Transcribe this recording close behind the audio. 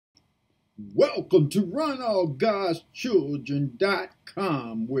Welcome to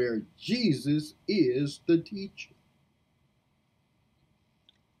RunAllGod'sChildren.com, where Jesus is the teacher.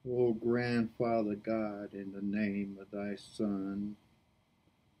 Oh, Grandfather God, in the name of thy Son,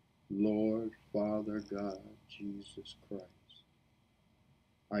 Lord, Father God, Jesus Christ,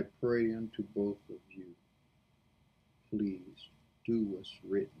 I pray unto both of you, please do what's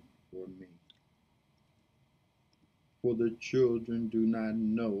written for me. For the children do not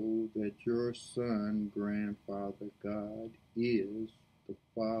know that your Son, Grandfather God, is the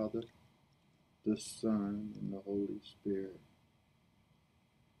Father, the Son, and the Holy Spirit.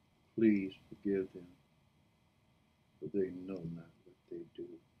 Please forgive them, for they know not what they do.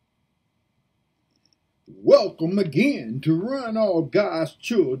 Welcome again to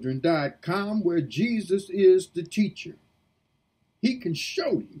RunAllGod'sChildren.com, where Jesus is the teacher. He can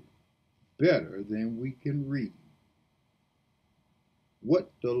show you better than we can read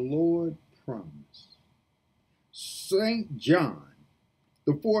what the Lord promised. St. John,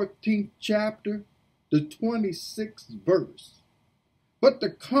 the 14th chapter, the 26th verse. But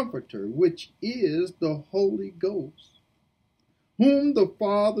the Comforter, which is the Holy Ghost, whom the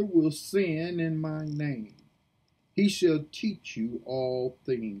Father will send in my name, he shall teach you all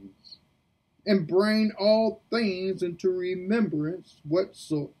things, and bring all things into remembrance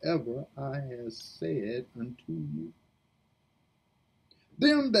whatsoever I have said unto you.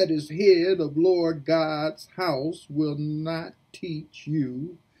 Them that is head of Lord God's house will not teach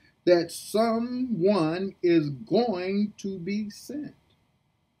you that someone is going to be sent.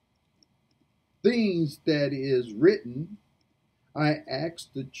 Things that is written, I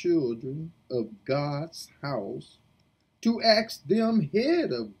ask the children of God's house to ask them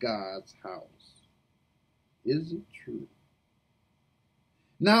head of God's house. Is it true?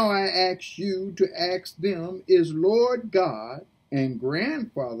 Now I ask you to ask them, is Lord God and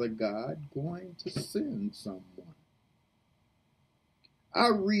Grandfather God going to send someone? I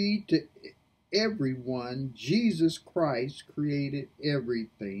read to everyone Jesus Christ created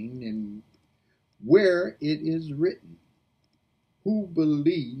everything, and where it is written, who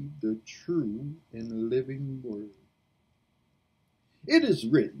believe the true and living word. It is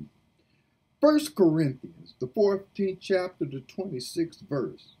written, 1 Corinthians, the 14th chapter, the 26th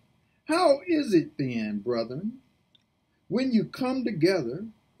verse. How is it then, brethren, when you come together,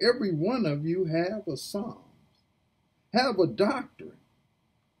 every one of you have a psalm, have a doctrine,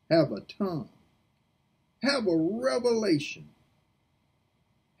 have a tongue, have a revelation,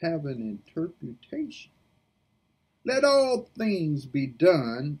 have an interpretation? Let all things be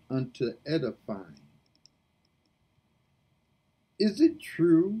done unto edifying. Is it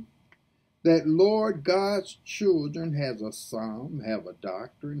true that Lord God's children has a psalm, have a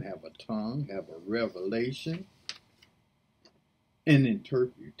doctrine, have a tongue, have a revelation, an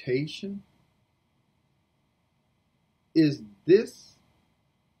interpretation? Is this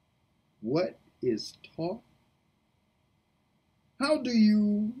what is taught? How do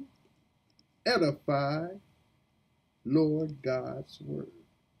you edify Lord God's word?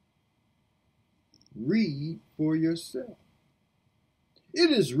 Read for yourself.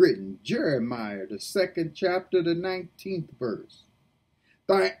 It is written, Jeremiah, the 2nd chapter, the 19th verse.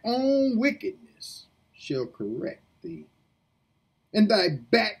 Thy own wickedness shall correct thee, and thy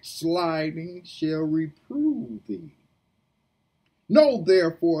backsliding shall reprove thee. Know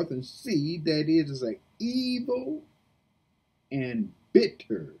therefore and see that it is an evil and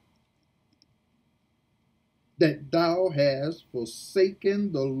bitter that thou hast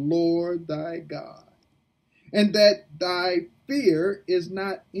forsaken the Lord thy God, and that thy fear is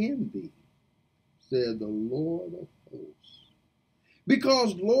not in thee, said the Lord of hosts.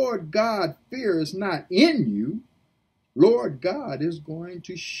 Because Lord God fear is not in you, Lord God is going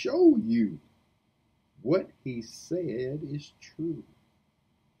to show you what he said is true.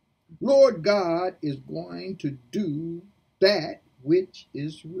 Lord God is going to do that which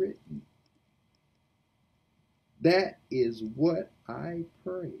is written. That is what I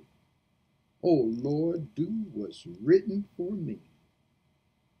pray. Oh Lord, do what's written for me.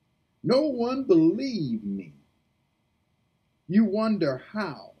 No one believed me. You wonder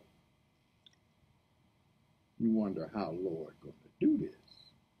how. You wonder how Lord going to do this.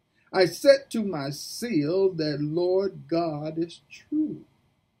 I set to my seal that Lord God is true.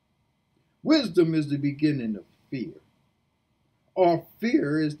 Wisdom is the beginning of fear, or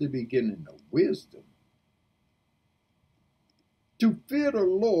fear is the beginning of wisdom. To fear the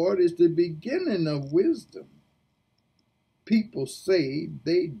Lord is the beginning of wisdom. People say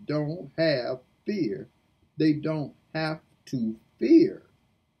they don't have fear. They don't have to fear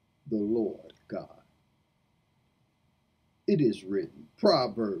the Lord God. It is written,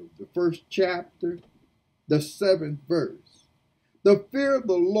 Proverbs, the 1st chapter, the 7th verse. The fear of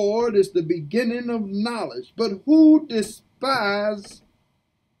the Lord is the beginning of knowledge, but fools despise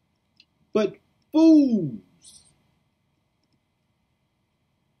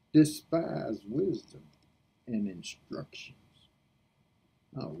wisdom and instructions.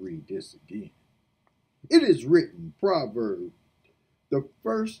 I'll read this again. It is written, Proverbs, the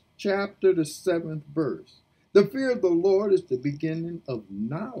 1st chapter, the 7th verse. The fear of the Lord is the beginning of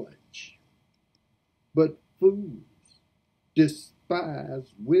knowledge, but fools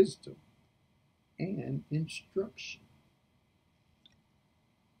despise wisdom and instruction.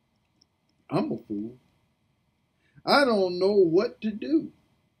 I'm a fool. I don't know what to do.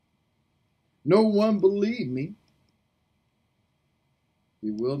 No one believed me.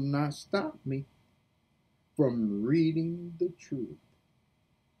 It will not stop me from reading the truth.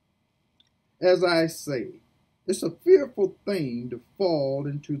 As I say, it's a fearful thing to fall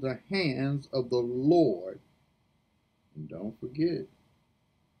into the hands of the Lord. And don't forget,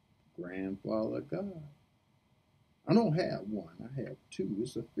 Grandfather God. I don't have one, I have two.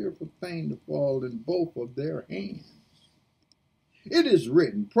 It's a fearful thing to fall in both of their hands. It is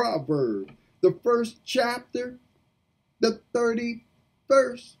written, Proverbs, the 1st chapter, the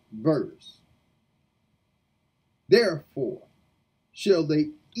 31st verse. Therefore shall they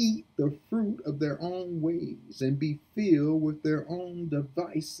eat the fruit of their own ways and be filled with their own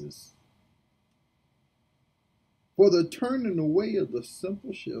devices. For the turning away of the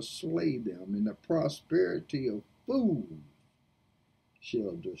simple shall slay them, and the prosperity of fools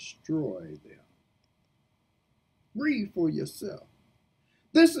shall destroy them. Read for yourself.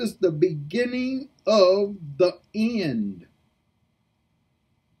 This is the beginning of the end.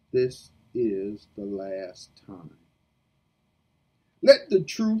 This is the last time. Let the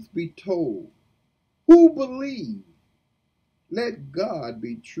truth be told. Who believes? Let God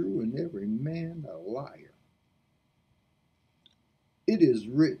be true and every man a liar. It is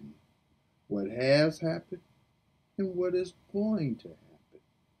written what has happened and what is going to happen.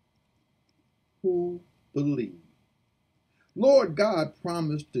 Who believes? Lord God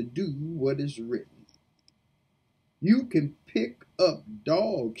promised to do what is written. You can pick up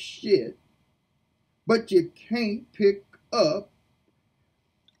dog shit, but you can't pick up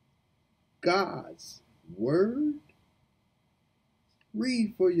God's word.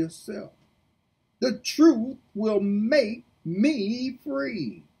 Read for yourself. The truth will make me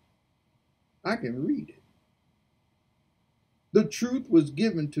free. I can read it. The truth was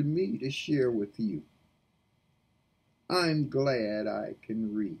given to me to share with you. I'm glad I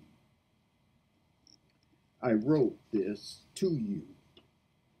can read. I wrote this to you.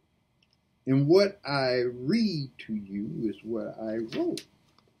 And what I read to you is what I wrote.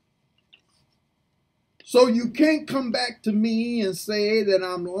 So you can't come back to me and say that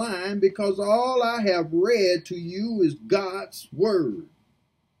I'm lying, because all I have read to you is God's word.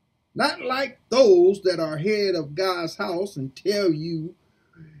 Not like those that are head of God's house and tell you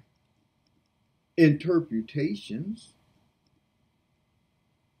interpretations,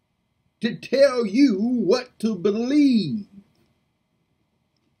 to tell you what to believe.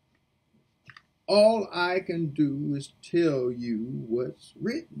 All I can do is tell you what's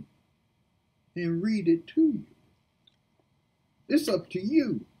written and read it to you. It's up to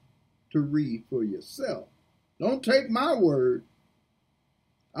you to read for yourself. Don't take my word.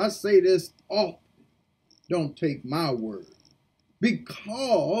 I say this often. Don't take my word.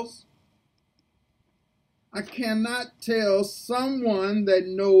 Because I cannot tell someone that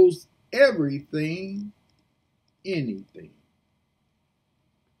knows everything anything.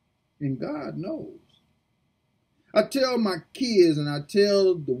 And God knows. I tell my kids and I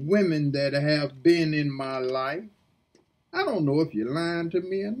tell the women that have been in my life, I don't know if you're lying to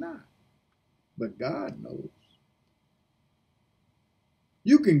me or not, but God knows.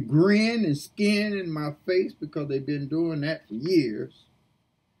 You can grin and skin in my face because they've been doing that for years.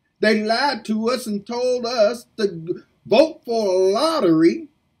 They lied to us and told us to vote for a lottery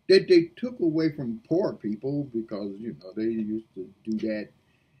that they took away from poor people because, they used to do that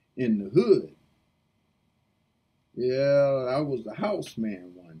in the hood. Yeah, I was a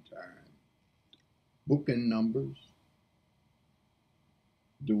houseman one time, booking numbers,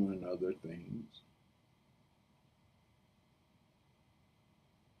 doing other things.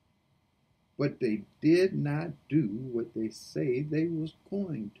 But they did not do what they say they was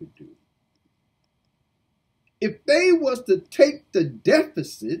going to do. If they was to take the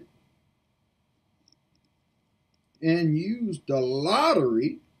deficit and use the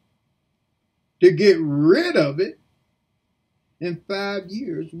lottery to get rid of it, in 5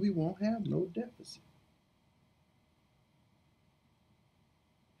 years we won't have no deficit.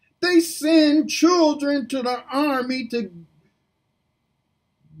 send children to the army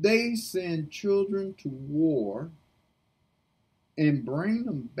they send children to war and bring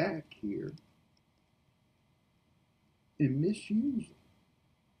them back here and misuse them.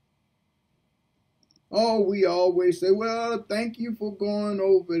 Oh, we always say, well, thank you for going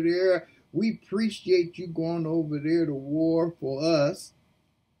over there. We appreciate you going over there to war for us.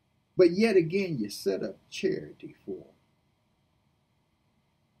 But yet again, you set up charity for them.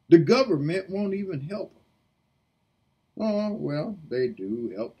 The government won't even help them. Oh, well, they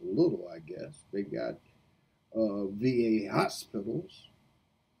do help a little, I guess. They got VA hospitals,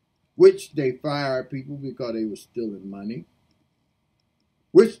 which they fired people because they were stealing money,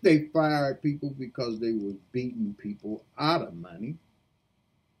 which they fired people because they were beating people out of money.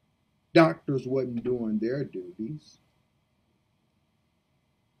 Doctors wasn't doing their duties.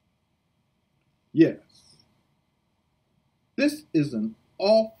 Yes, this is an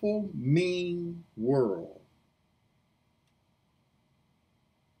awful, mean world.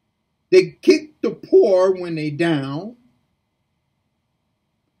 They kick the poor when they down.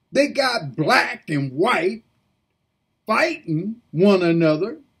 They got black and white fighting one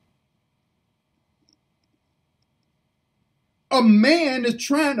another. A man is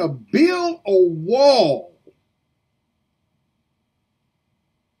trying to build a wall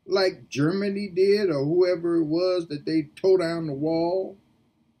like Germany did, or whoever it was that they tore down the wall.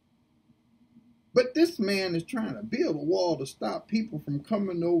 But this man is trying to build a wall to stop people from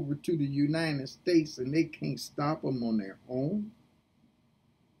coming over to the United States, and they can't stop them on their own.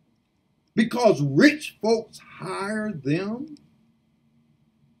 Because rich folks hire them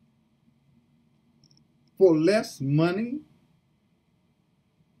for less money.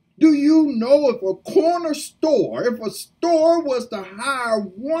 Do you know if a corner store, if a store was to hire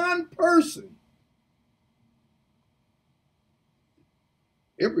one person,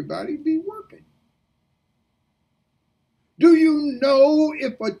 everybody'd be working? Do you know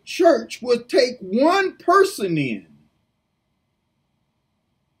if a church would take one person in,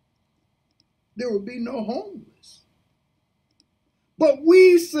 there would be no homeless? But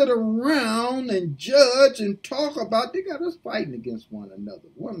we sit around and judge and talk about, they got us fighting against one another.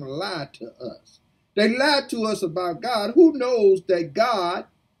 Want to lie to us. They lied to us about God. Who knows that God,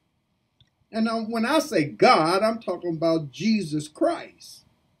 and when I say God, I'm talking about Jesus Christ.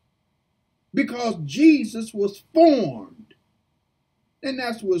 Because Jesus was formed. And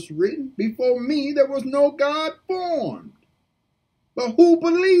that's what's written. Before me, there was no God formed. But who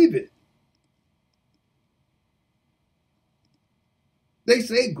believe it? They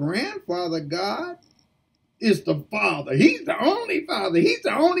say grandfather God is the Father. He's the only Father. He's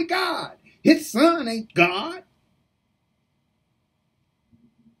the only God. His Son ain't God.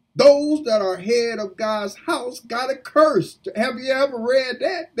 Those that are head of God's house got a curse. Have you ever read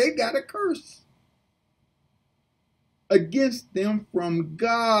that? They got a curse against them from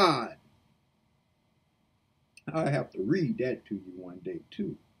God. I have to read that to you one day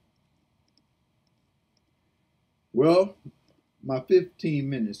too. Well, my 15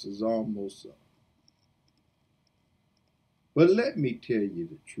 minutes is almost up. But let me tell you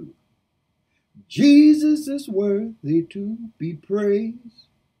the truth. Jesus is worthy to be praised.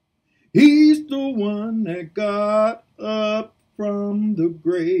 He's the one that got up from the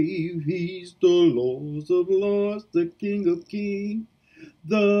grave. He's the Lord of lords, the King of kings,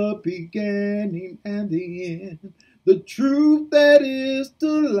 the beginning and the end. The truth that is the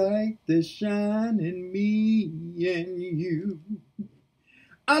light that shines in me and you.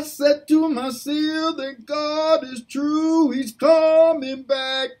 I said to myself that God is true. He's coming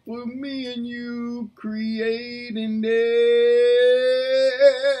back for me and you, creating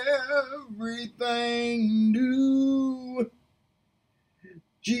everything new.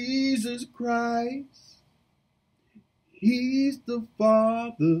 Jesus Christ, He's the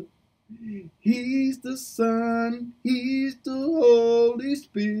Father. He's the Son, He's the Holy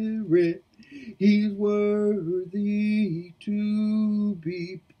Spirit. He's worthy to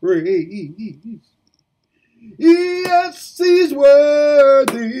be praised. Yes, He's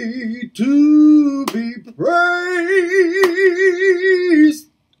worthy to be praised.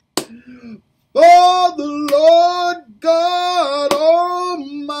 For the Lord God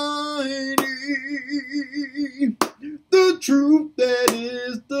Almighty, the truth that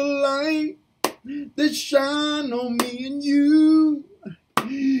is the light that shine on me and you.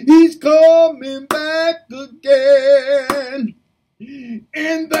 He's coming back again,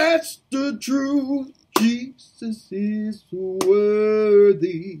 and that's the truth. Jesus is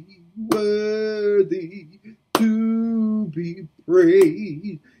worthy, worthy to be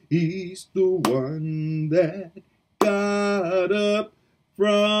praised. He's the one that got up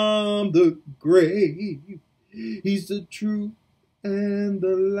from the grave. He's the truth and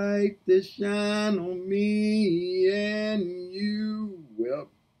the light that shine on me and you. Well,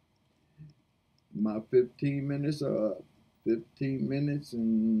 my 15 minutes are up. 15 minutes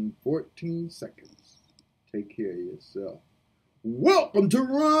and 14 seconds. Take care of yourself. Welcome to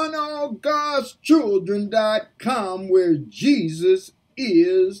RunAllGodsChildren.com, where Jesus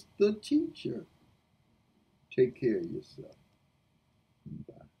is the teacher. Take care of yourself.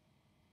 Bye.